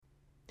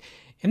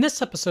In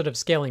this episode of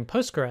Scaling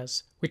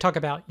Postgres, we talk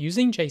about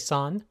using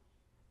JSON,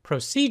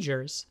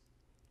 procedures,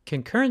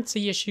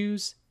 concurrency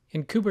issues,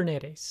 and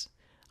Kubernetes.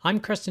 I'm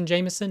Preston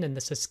Jameson, and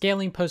this is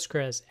Scaling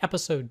Postgres,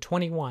 episode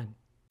 21.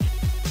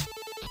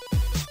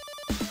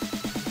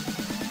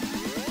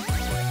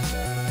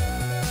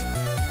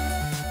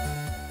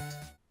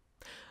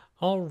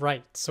 All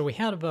right, so we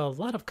have a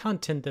lot of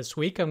content this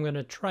week. I'm going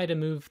to try to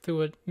move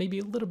through it maybe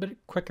a little bit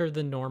quicker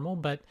than normal,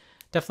 but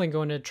definitely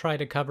going to try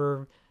to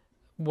cover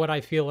what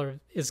I feel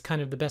is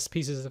kind of the best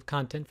pieces of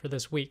content for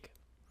this week.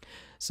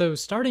 So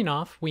starting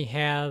off, we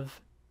have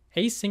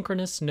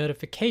asynchronous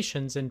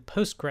notifications in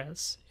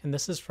Postgres, and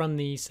this is from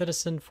the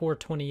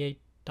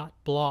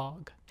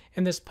citizen428.blog.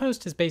 And this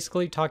post is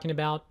basically talking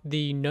about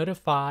the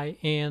notify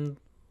and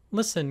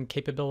listen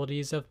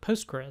capabilities of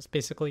Postgres,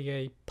 basically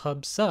a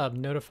pub sub,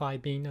 notify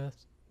being a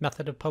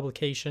method of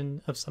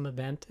publication of some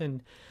event,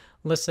 and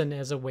listen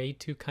as a way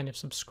to kind of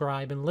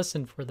subscribe and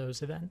listen for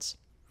those events.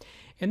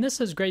 And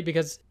this is great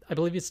because I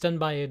believe it's done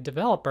by a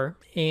developer,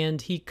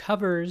 and he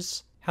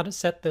covers how to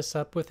set this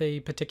up with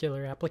a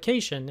particular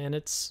application, and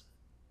it's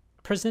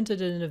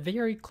presented in a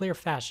very clear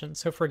fashion.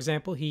 So for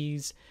example,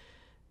 he's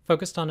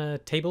focused on a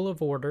table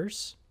of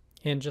orders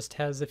and just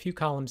has a few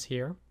columns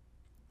here,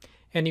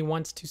 and he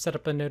wants to set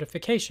up a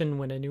notification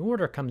when a new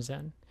order comes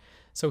in.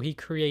 So he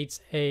creates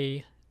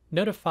a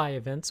notify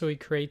event. So he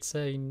creates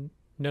a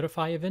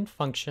notify event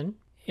function.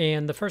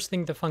 And the first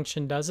thing the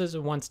function does is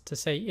it wants to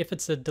say if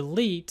it's a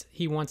delete,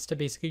 he wants to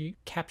basically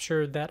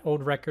capture that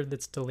old record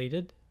that's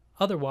deleted.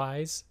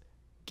 Otherwise,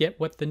 get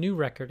what the new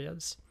record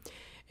is.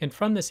 And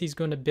from this, he's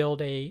going to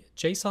build a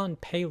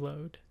JSON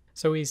payload.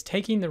 So he's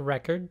taking the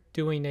record,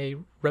 doing a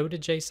row to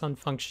JSON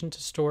function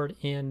to store it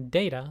in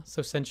data. So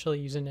essentially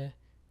using a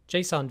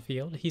JSON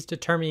field. He's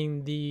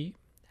determining the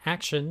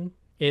action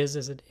is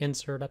it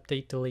insert,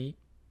 update, delete,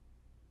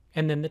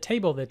 and then the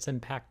table that's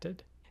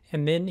impacted.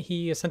 And then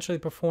he essentially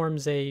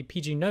performs a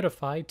PG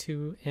notify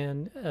to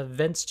an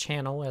events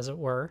channel, as it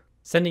were,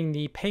 sending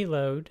the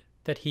payload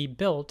that he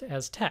built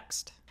as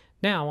text.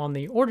 Now on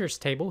the orders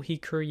table, he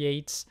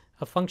creates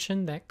a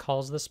function that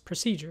calls this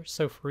procedure.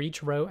 So for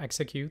each row,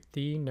 execute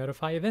the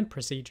notify event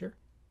procedure.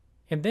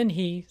 And then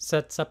he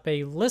sets up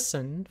a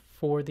listen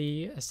for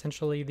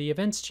essentially the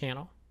events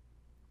channel.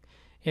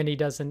 And he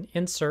does an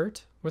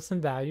insert with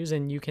some values,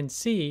 and you can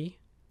see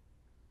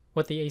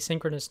what the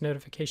asynchronous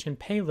notification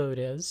payload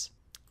is.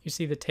 You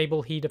see the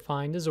table he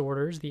defined as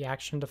orders, the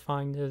action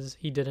defined as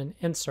he did an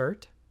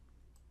insert.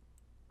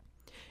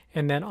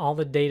 And then all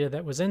the data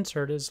that was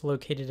inserted is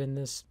located in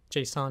this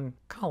JSON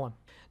column.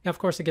 Now, of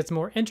course, it gets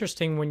more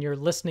interesting when you're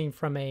listening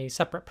from a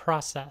separate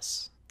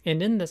process.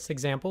 And in this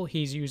example,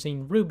 he's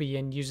using Ruby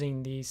and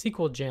using the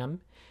SQL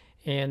gem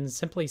and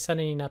simply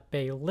setting up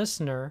a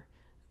listener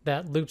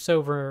that loops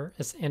over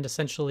and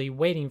essentially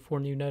waiting for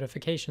new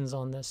notifications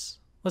on this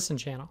listen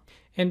channel.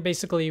 And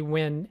basically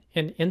when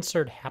an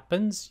insert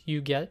happens,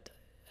 you get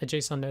a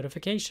JSON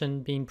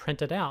notification being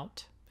printed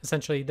out.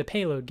 Essentially the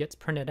payload gets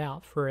printed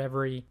out for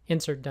every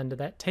insert done to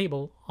that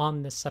table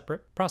on this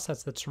separate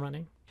process that's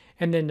running.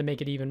 And then to make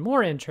it even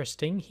more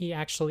interesting, he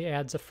actually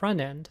adds a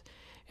front end.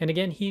 And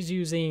again, he's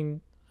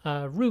using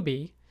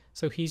Ruby,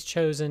 so he's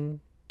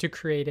chosen to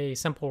create a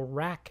simple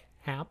rack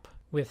app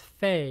with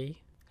Fay.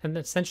 And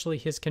essentially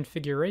his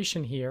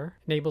configuration here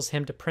enables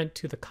him to print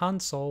to the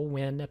console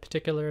when a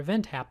particular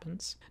event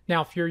happens.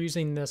 Now, if you're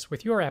using this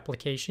with your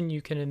application, you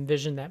can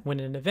envision that when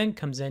an event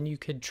comes in, you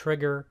could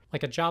trigger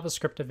like a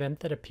JavaScript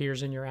event that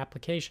appears in your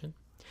application.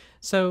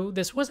 So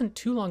this wasn't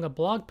too long a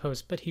blog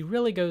post, but he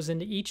really goes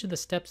into each of the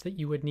steps that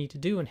you would need to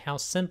do and how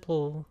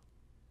simple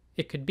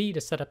it could be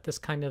to set up this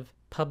kind of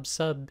pub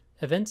sub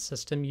event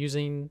system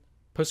using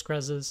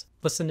Postgres'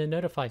 listen and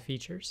notify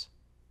features.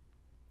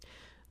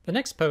 The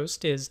next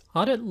post is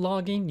Audit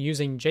Logging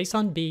Using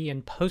JSON-B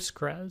in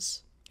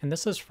Postgres. And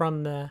this is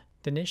from the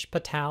Dinesh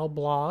Patel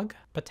blog,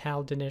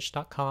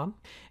 pateldinesh.com.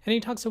 And he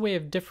talks a way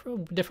of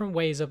different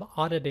ways of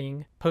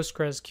auditing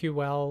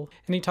PostgreSQL.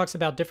 And he talks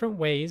about different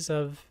ways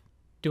of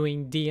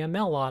doing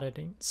DML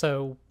auditing.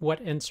 So what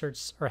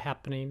inserts are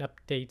happening,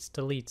 updates,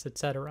 deletes,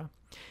 etc.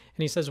 And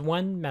he says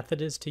one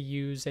method is to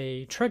use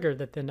a trigger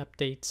that then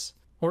updates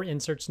or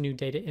inserts new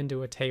data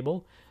into a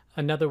table.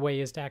 Another way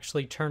is to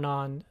actually turn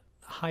on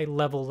high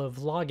level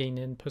of logging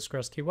in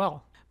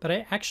PostgreSQL. But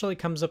it actually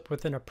comes up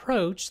with an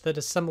approach that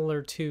is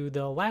similar to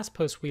the last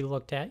post we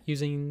looked at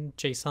using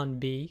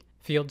JSON-B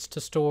fields to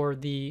store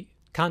the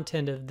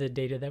content of the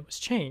data that was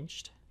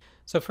changed.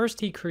 So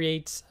first he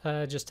creates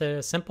just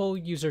a simple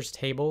users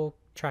table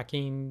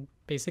tracking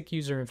basic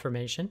user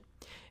information.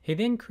 He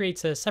then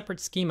creates a separate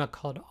schema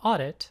called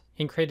audit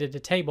and created a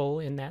table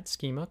in that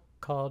schema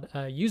called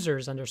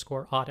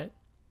users_audit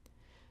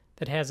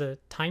that has a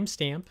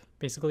timestamp,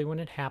 basically when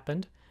it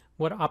happened,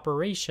 what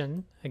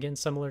operation, again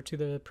similar to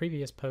the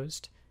previous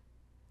post,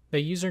 the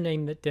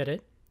username that did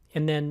it,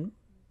 and then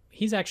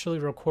he's actually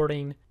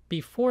recording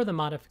before the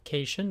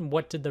modification,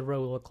 what did the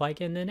row look like,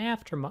 and then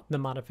after the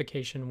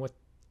modification,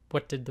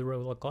 what did the row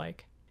look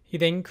like. He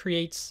then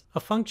creates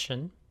a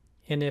function,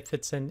 and if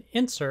it's an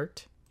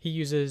insert, he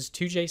uses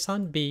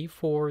toJSONB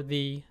for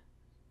the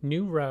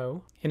new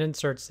row and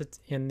inserts it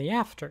in the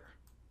after.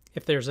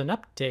 If there's an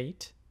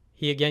update,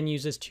 he again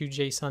uses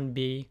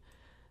toJSONB.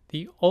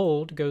 The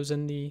old goes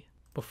in the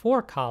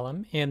before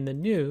column and the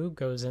new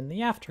goes in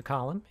the after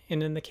column.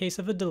 And in the case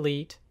of a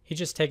delete, he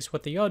just takes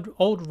what the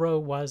old row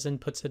was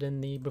and puts it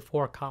in the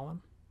before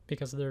column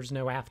because there's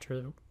no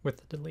after with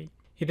the delete.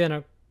 He then,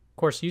 of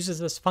course, uses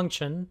this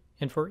function,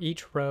 and for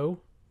each row,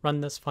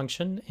 run this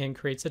function and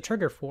creates a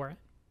trigger for it.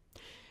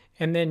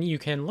 And then you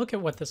can look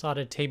at what this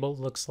audit table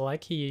looks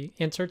like. He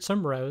inserts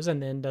some rows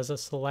and then does a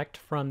select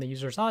from the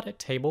user's audit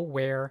table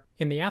where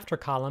in the after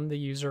column, the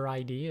user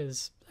ID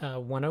is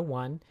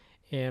 101.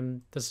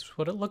 And this is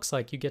what it looks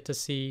like. You get to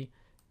see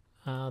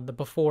the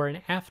before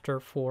and after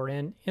for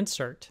an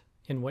insert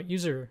and what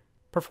user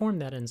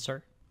performed that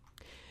insert.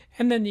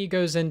 And then he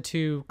goes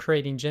into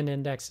creating gen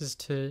indexes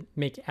to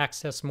make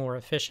access more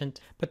efficient,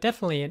 but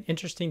definitely an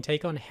interesting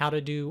take on how to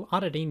do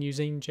auditing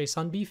using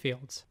JSONB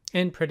fields,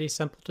 and pretty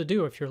simple to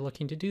do if you're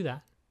looking to do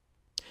that.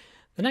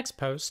 The next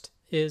post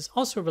is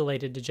also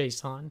related to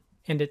JSON,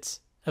 and it's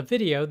a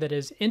video that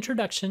is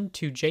Introduction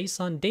to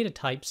JSON Data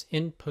Types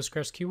in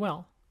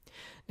PostgreSQL.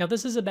 Now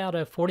this is about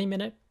a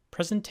 40-minute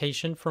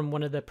presentation from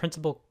one of the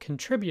principal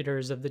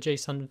contributors of the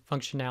JSON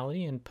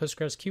functionality in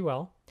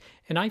PostgreSQL,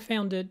 and I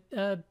found it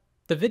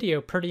the video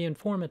pretty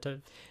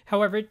informative.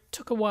 However, it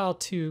took a while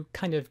to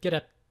kind of get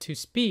up to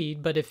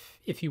speed, but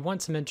if you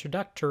want some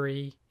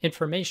introductory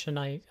information,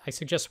 I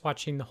suggest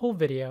watching the whole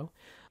video.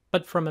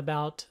 But from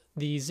about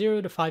the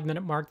 0 to 5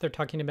 minute mark, they're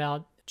talking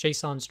about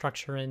JSON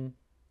structure in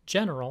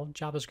general,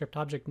 JavaScript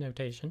object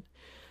notation.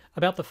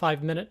 About the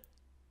 5 minute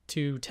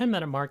to 10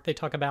 minute mark, they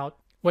talk about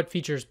what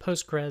features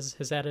Postgres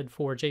has added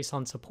for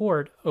JSON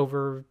support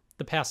over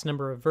the past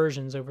number of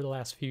versions over the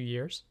last few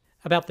years.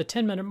 About the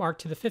 10-minute mark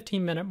to the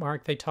 15-minute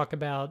mark, they talk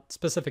about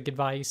specific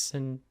advice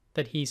and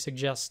that he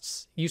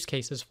suggests use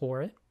cases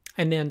for it.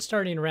 And then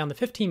starting around the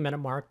 15-minute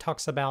mark,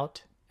 talks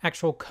about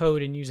actual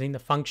code and using the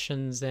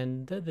functions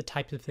and the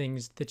types of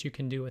things that you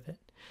can do with it.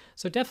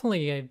 So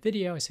definitely a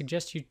video. I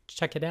suggest you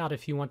check it out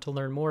if you want to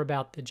learn more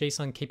about the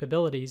JSON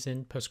capabilities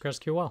in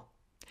PostgreSQL.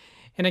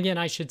 And again,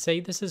 I should say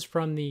this is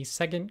from the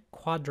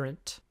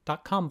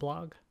secondquadrant.com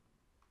blog.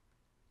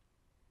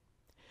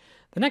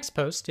 The next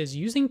post is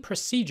using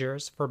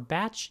procedures for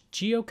batch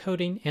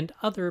geocoding and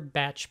other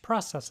batch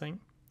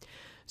processing.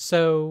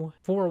 So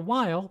for a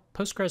while,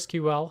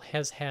 PostgreSQL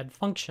has had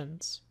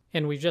functions,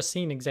 and we've just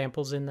seen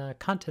examples in the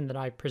content that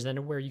I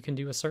presented where you can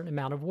do a certain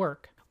amount of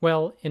work.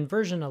 Well, in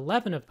version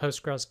 11 of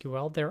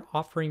PostgreSQL, they're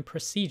offering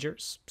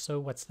procedures. So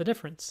what's the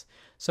difference?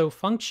 So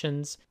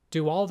functions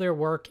do all their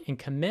work and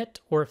commit,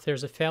 or if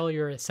there's a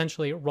failure,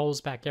 essentially it rolls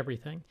back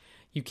everything.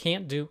 You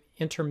can't do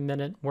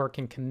intermittent work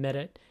and commit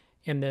it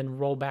and then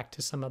roll back to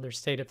some other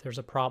state if there's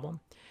a problem.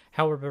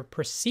 However,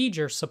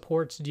 procedure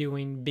supports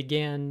doing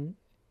begin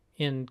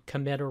and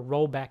commit or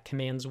rollback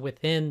commands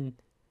within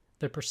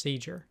the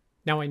procedure.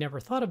 Now, I never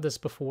thought of this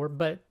before,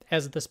 but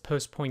as this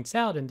post points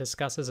out and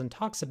discusses and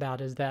talks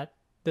about is that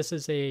this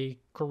is a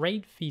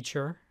great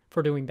feature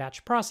for doing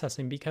batch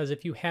processing, because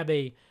if you have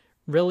a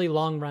really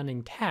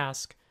long-running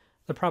task,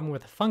 the problem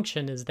with a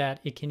function is that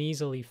it can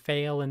easily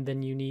fail and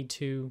then you need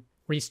to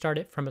restart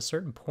it from a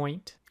certain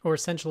point, or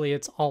essentially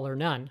it's all or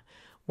none.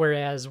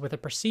 Whereas with a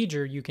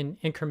procedure, you can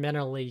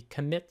incrementally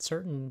commit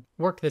certain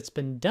work that's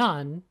been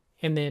done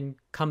and then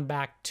come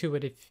back to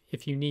it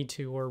if you need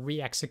to, or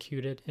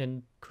re-execute it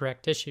and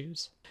correct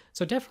issues.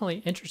 So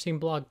definitely interesting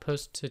blog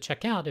post to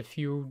check out if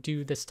you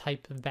do this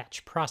type of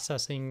batch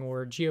processing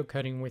or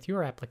geocoding with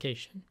your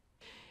application.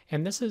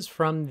 And this is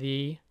from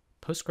the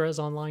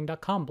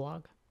postgresonline.com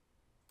blog.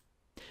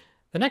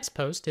 The next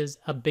post is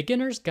A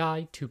Beginner's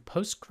Guide to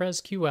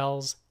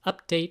PostgreSQL's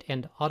Update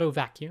and Auto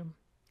Vacuum.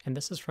 And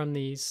this is from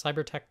the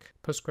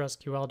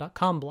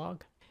cybertechpostgresql.com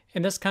blog.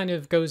 And this kind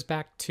of goes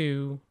back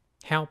to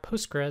how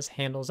Postgres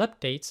handles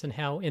updates and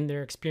how in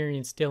their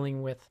experience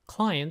dealing with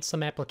clients,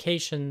 some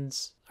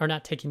applications are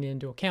not taking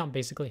into account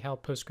basically how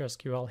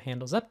PostgreSQL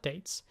handles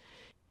updates,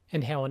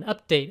 and how an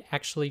update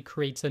actually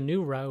creates a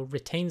new row,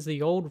 retains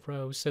the old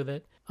row so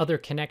that other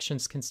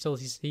connections can still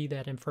see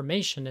that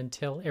information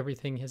until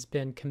everything has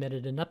been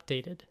committed and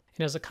updated.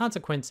 And as a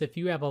consequence, if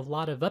you have a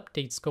lot of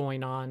updates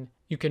going on,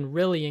 you can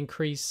really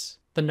increase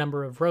the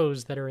number of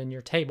rows that are in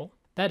your table.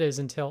 That is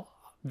until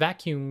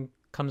vacuum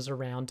comes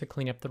around to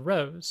clean up the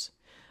rows.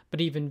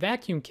 But even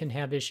vacuum can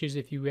have issues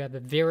if you have a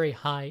very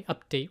high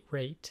update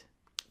rate,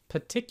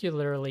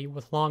 particularly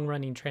with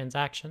long-running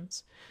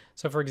transactions.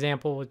 So for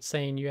example, it's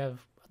saying you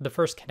have the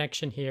first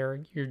connection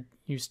here,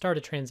 you start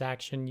a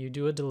transaction, you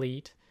do a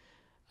delete,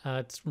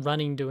 it's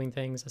running, doing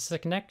things. A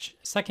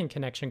second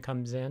connection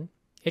comes in.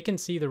 It can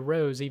see the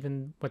rows,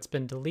 even what's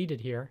been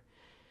deleted here.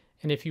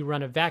 And if you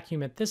run a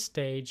vacuum at this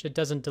stage, it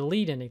doesn't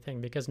delete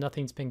anything because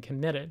nothing's been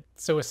committed.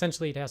 So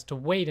essentially it has to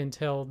wait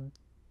until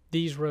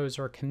these rows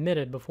are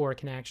committed before it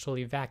can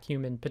actually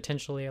vacuum and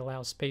potentially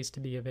allow space to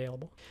be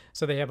available.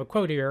 So they have a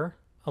quote here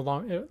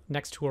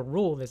next to a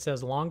rule that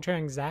says long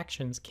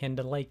transactions can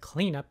delay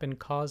cleanup and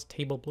cause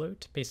table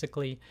bloat.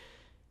 Basically,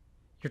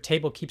 your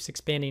table keeps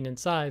expanding in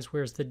size,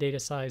 whereas the data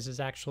size is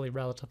actually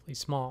relatively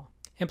small.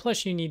 And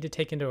plus, you need to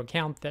take into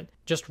account that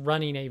just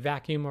running a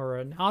vacuum or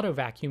an auto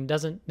vacuum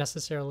doesn't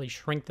necessarily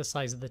shrink the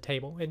size of the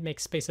table. It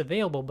makes space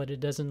available, but it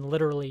doesn't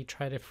literally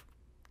try to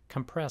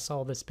compress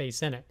all the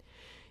space in it.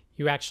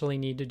 You actually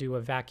need to do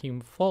a vacuum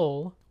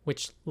full,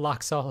 which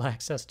locks all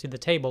access to the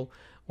table,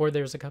 or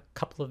there's a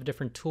couple of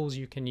different tools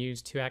you can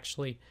use to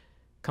actually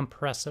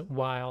compress it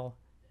while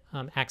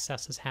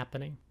access is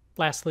happening.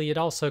 Lastly, it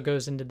also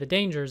goes into the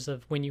dangers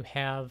of when you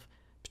have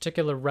a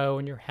particular row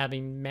and you're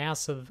having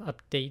massive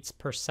updates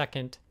per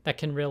second that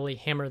can really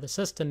hammer the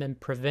system and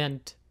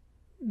prevent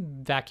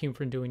vacuum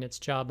from doing its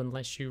job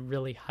unless you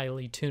really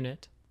highly tune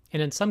it.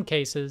 And in some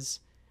cases,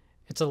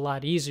 it's a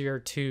lot easier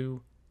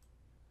to,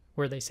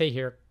 where they say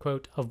here,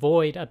 quote,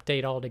 avoid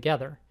update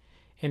altogether,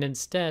 and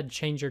instead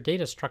change your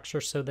data structure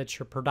so that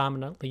you're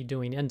predominantly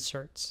doing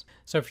inserts.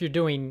 So if you're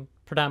doing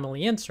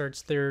predominantly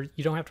inserts, you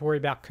don't have to worry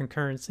about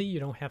concurrency.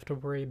 You don't have to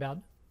worry about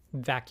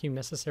vacuum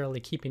necessarily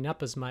keeping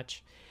up as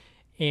much.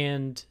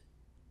 And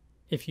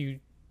if you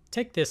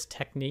take this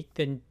technique,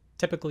 then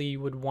typically you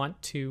would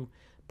want to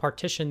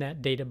partition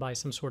that data by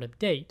some sort of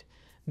date.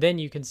 Then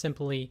you can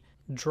simply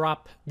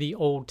drop the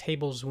old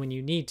tables when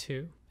you need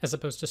to, as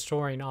opposed to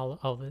storing all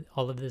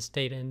of this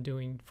data and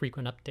doing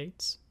frequent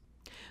updates.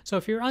 So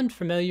if you're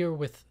unfamiliar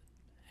with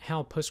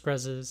how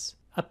Postgres's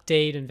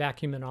update and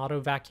vacuum and auto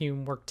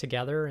vacuum work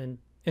together, and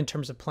in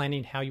terms of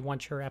planning how you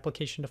want your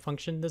application to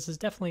function, this is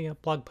definitely a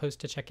blog post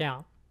to check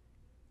out.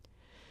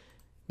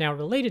 Now,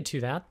 related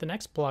to that, the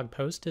next blog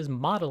post is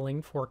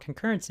modeling for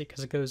concurrency,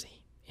 because it goes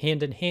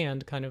hand in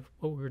hand, kind of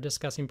what we were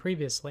discussing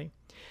previously.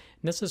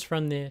 And this is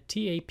from the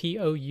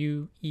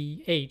tapoueh.org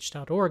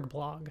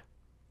blog.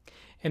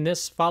 And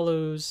this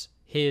follows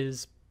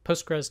his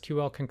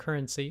PostgreSQL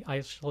concurrency,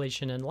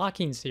 isolation, and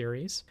locking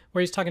series,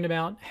 where he's talking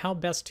about how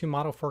best to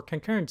model for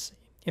concurrency.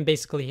 And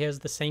basically he has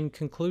the same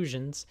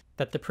conclusions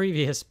that the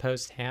previous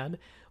post had,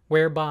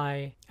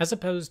 whereby as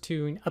opposed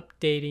to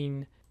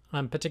updating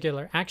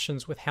particular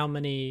actions with how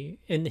many,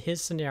 in his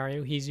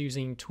scenario, he's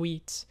using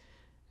tweets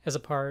as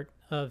a part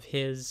of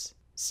his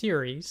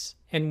series.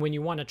 And when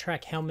you want to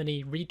track how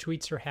many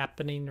retweets are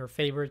happening or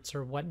favorites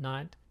or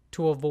whatnot,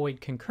 to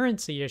avoid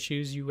concurrency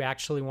issues, you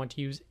actually want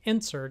to use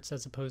inserts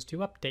as opposed to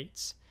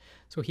updates.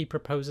 So he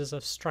proposes a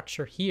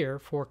structure here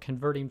for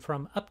converting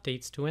from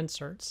updates to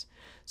inserts.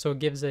 So it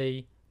gives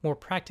a more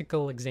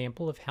practical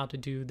example of how to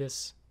do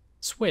this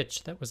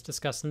switch that was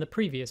discussed in the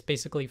previous.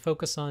 Basically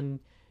focus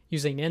on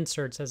using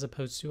inserts as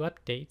opposed to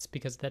updates,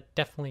 because that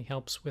definitely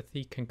helps with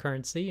the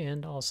concurrency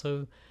and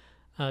also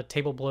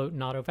table bloat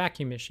and auto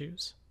vacuum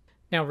issues.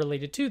 Now,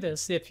 related to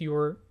this, if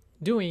you're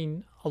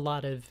doing a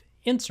lot of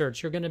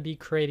inserts, you're going to be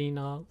creating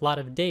a lot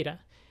of data.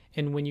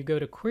 And when you go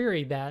to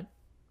query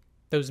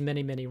those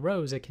many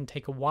rows, it can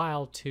take a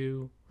while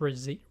to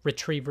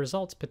retrieve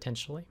results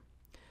potentially.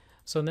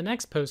 So in the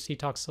next post, he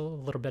talks a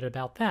little bit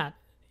about that.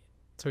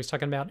 So he's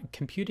talking about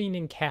computing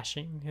and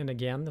caching. And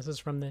again, this is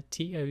from the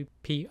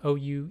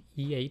tapoueh.org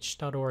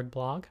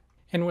blog.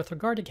 And with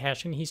regard to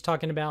caching, he's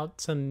talking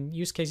about some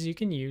use cases you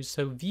can use.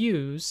 So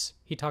views,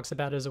 he talks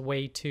about as a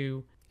way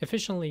to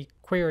efficiently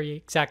query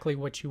exactly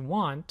what you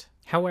want.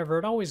 However,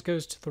 it always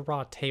goes to the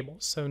raw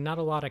tables, so not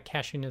a lot of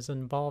caching is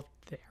involved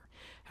there.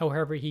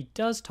 However, he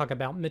does talk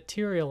about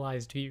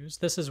materialized views.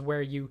 This is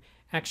where you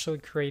actually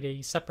create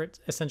a separate,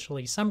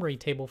 essentially, summary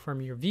table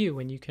from your view,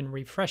 and you can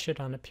refresh it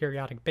on a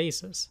periodic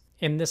basis.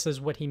 And this is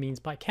what he means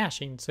by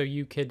caching. So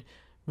you could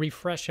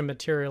refresh a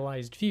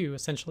materialized view,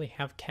 essentially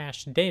have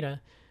cached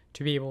data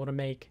to be able to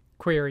make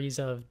queries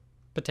of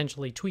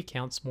potentially tweet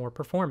counts more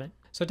performant.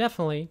 So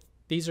definitely,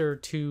 these are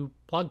two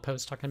blog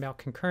posts talking about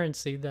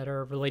concurrency that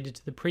are related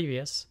to the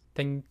previous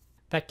thing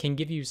that can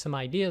give you some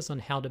ideas on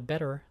how to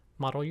better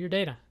model your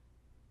data.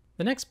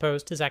 The next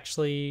post is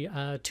actually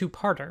a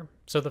two-parter.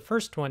 So the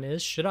first one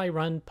is, should I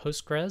run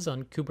Postgres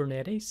on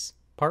Kubernetes?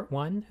 Part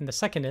 1. And the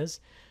second is,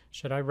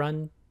 should I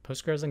run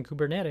Postgres on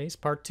Kubernetes?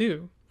 Part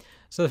 2.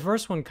 So the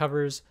first one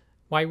covers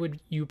why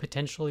would you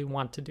potentially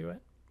want to do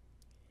it?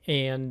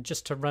 And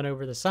just to run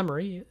over the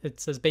summary, it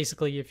says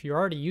basically if you're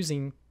already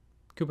using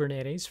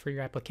Kubernetes for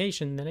your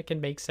application, then it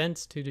can make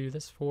sense to do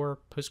this for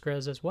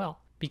Postgres as well,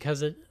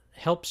 because it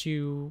helps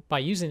you, by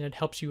using it,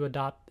 helps you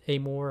adopt a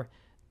more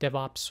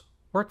DevOps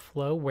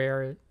workflow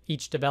where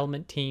each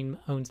development team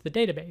owns the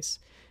database.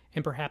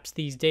 And perhaps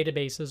these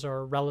databases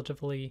are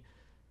relatively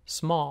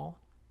small.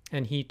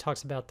 And he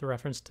talks about the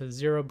reference to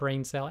zero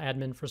brain cell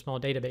admin for small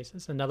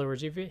databases. In other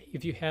words,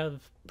 if you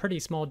have pretty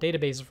small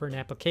databases for an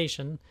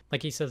application,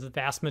 like he says the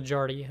vast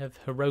majority of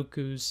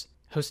Heroku's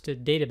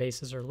hosted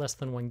databases are less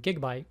than 1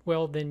 gigabyte,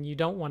 well, then you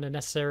don't want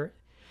to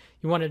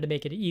you wanted to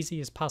make it easy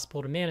as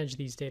possible to manage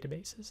these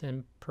databases,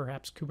 and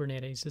perhaps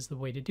Kubernetes is the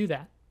way to do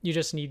that. You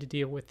just need to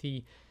deal with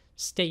the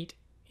state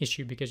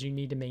issue because you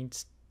need to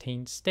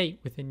maintain state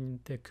within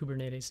the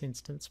Kubernetes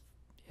instance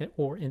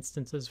or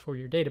instances for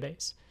your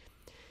database.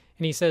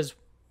 And he says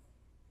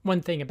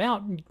one thing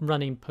about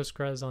running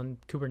Postgres on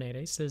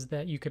Kubernetes is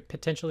that you could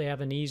potentially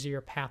have an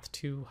easier path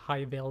to high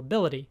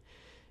availability,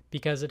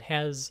 because it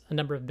has a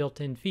number of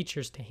built-in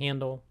features to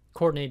handle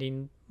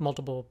coordinating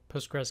multiple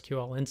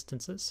PostgreSQL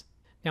instances.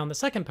 Now in the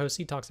second post,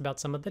 he talks about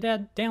some of the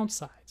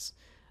downsides.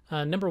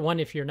 Number one,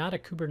 if you're not a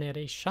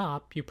Kubernetes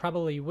shop, you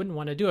probably wouldn't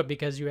want to do it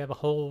because you have a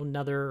whole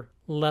nother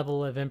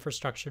level of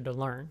infrastructure to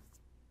learn.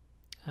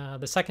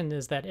 The second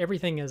is that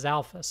everything is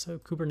alpha, so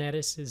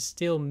Kubernetes is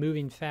still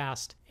moving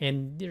fast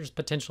and there's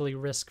potentially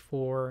risk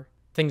for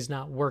things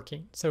not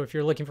working. So if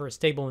you're looking for a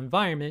stable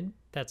environment,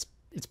 it's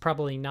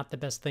probably not the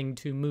best thing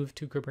to move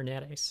to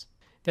Kubernetes.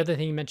 The other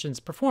thing he mentions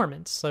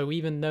performance. So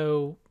even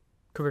though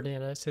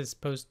Kubernetes is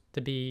supposed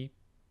to be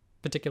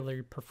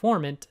particularly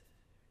performant,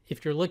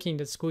 if you're looking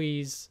to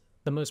squeeze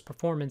the most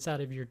performance out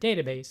of your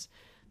database,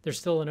 there's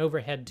still an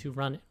overhead to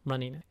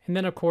running it. And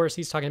then, of course,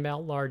 he's talking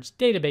about large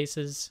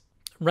databases.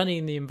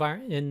 Running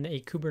in a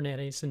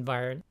Kubernetes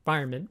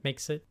environment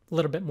makes it a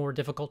little bit more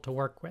difficult to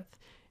work with,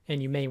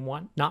 and you may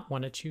not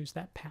want to choose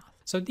that path.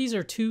 So these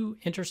are two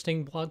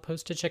interesting blog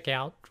posts to check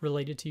out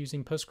related to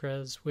using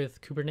Postgres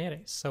with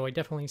Kubernetes. So I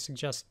definitely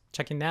suggest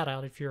checking that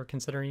out if you're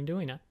considering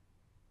doing it.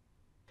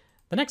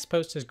 The next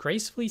post is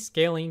gracefully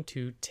scaling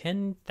to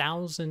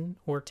 10,000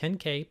 or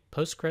 10K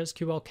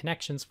PostgreSQL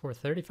connections for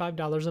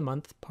 $35 a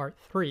month, part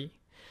 3.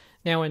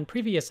 Now, in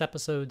previous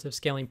episodes of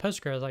Scaling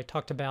Postgres, I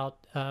talked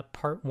about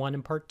part 1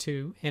 and part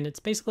 2, and it's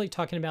basically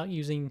talking about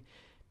using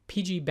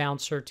PG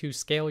Bouncer to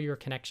scale your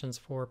connections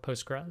for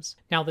Postgres.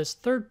 Now, this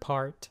third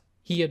part,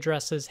 he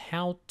addresses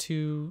how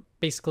to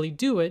basically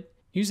do it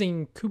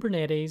using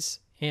Kubernetes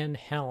and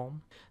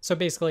Helm. So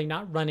basically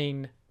not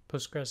running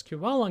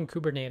PostgreSQL on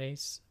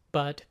Kubernetes,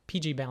 but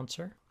PG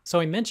Bouncer. So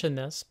I mentioned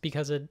this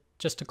because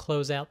just to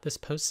close out this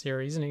post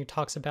series, and he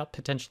talks about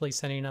potentially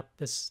setting up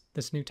this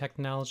new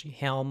technology,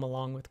 Helm,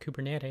 along with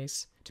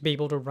Kubernetes, to be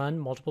able to run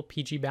multiple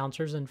PG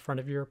Bouncers in front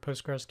of your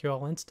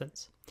PostgreSQL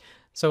instance.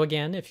 So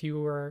again, if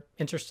you are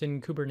interested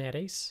in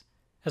Kubernetes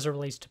as it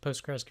relates to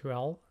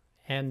PostgreSQL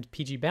and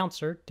PG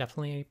Bouncer,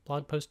 definitely a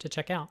blog post to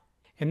check out.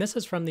 And this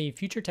is from the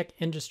Future Tech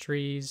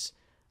Industries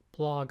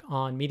blog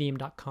on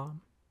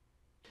medium.com.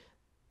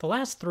 The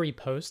last 3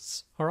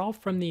 posts are all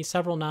from the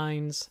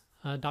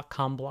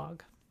severalnines.com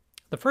blog.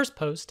 The first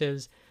post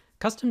is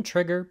custom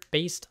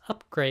trigger-based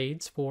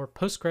upgrades for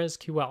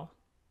PostgreSQL.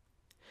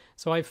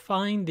 So I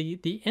find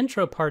the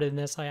intro part in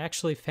this I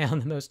actually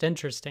found the most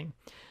interesting.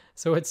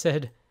 So it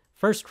said,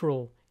 first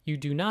rule, you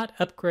do not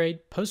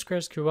upgrade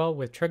PostgreSQL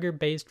with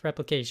trigger-based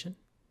replication.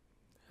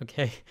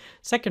 Okay.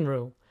 Second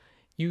rule,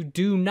 you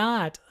do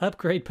not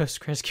upgrade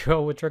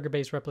PostgreSQL with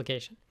trigger-based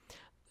replication.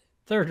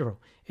 Third rule,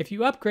 if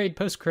you upgrade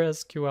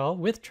PostgreSQL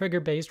with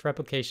trigger-based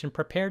replication,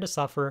 prepare to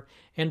suffer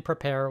and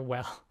prepare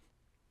well.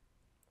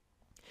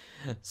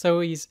 So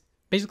he's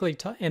basically,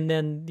 and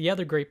then the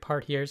other great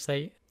part here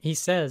he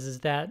says is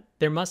that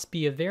there must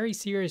be a very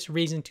serious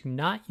reason to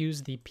not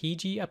use the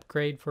PG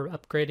upgrade for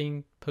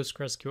upgrading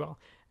PostgreSQL.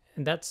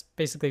 And that's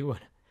basically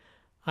what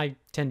I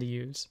tend to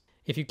use.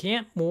 If you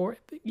can't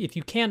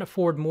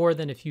afford more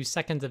than a few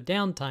seconds of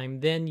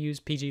downtime, then use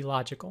PG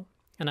Logical.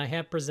 And I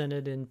have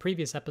presented in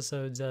previous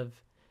episodes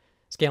of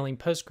Scaling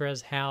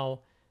Postgres how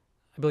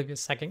I believe the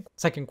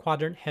second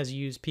quadrant has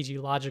used PG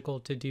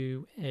Logical to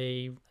do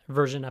a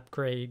version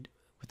upgrade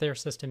with their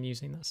system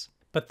using this.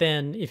 But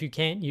then if you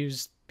can't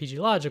use PG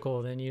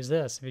Logical, then use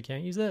this. If you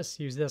can't use this,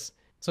 use this.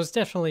 So it's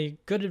definitely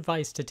good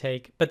advice to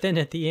take. But then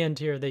at the end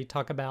here, they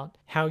talk about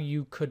how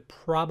you could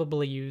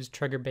probably use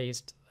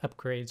trigger-based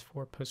upgrades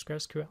for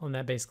PostgreSQL. And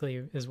that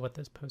basically is what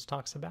this post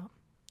talks about.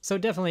 So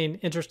definitely an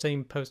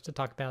interesting post to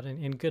talk about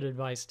and good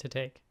advice to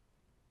take.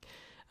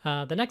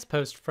 The next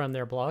post from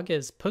their blog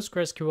is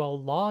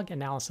PostgreSQL log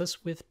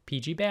analysis with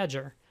PG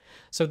Badger.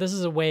 So this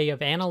is a way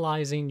of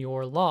analyzing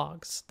your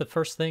logs. The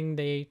first thing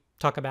they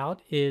talk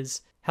about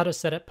is how to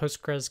set up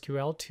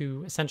PostgreSQL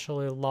to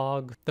essentially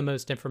log the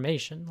most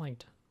information, like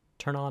to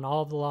turn on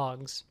all the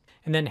logs,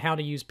 and then how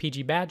to use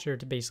PG Badger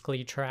to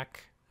basically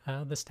track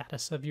the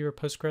status of your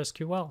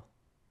PostgreSQL.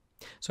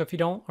 So if you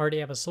don't already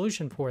have a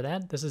solution for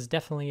that, this is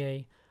definitely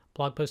a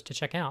blog post to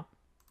check out.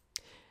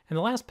 And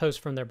the last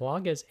post from their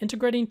blog is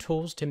integrating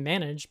tools to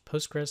manage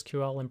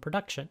PostgreSQL in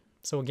production.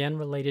 So again,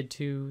 related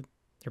to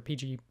their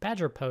PG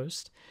Badger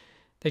post,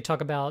 they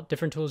talk about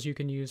different tools you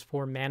can use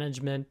for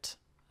management,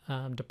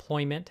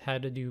 deployment, how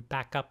to do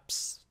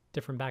backups,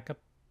 different backup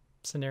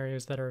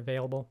scenarios that are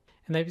available.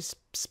 And they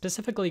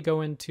specifically go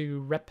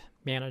into Rep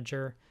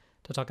Manager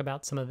to talk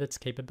about some of its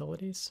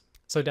capabilities.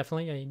 So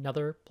definitely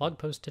another blog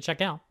post to check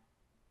out.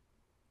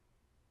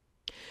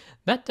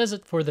 That does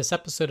it for this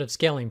episode of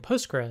Scaling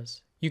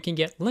Postgres. You can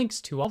get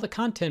links to all the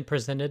content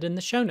presented in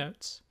the show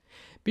notes.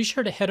 Be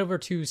sure to head over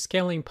to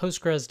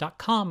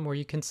scalingpostgres.com where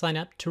you can sign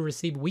up to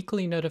receive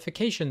weekly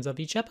notifications of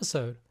each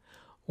episode,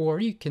 or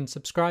you can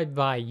subscribe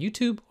via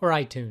YouTube or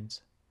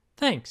iTunes.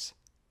 Thanks.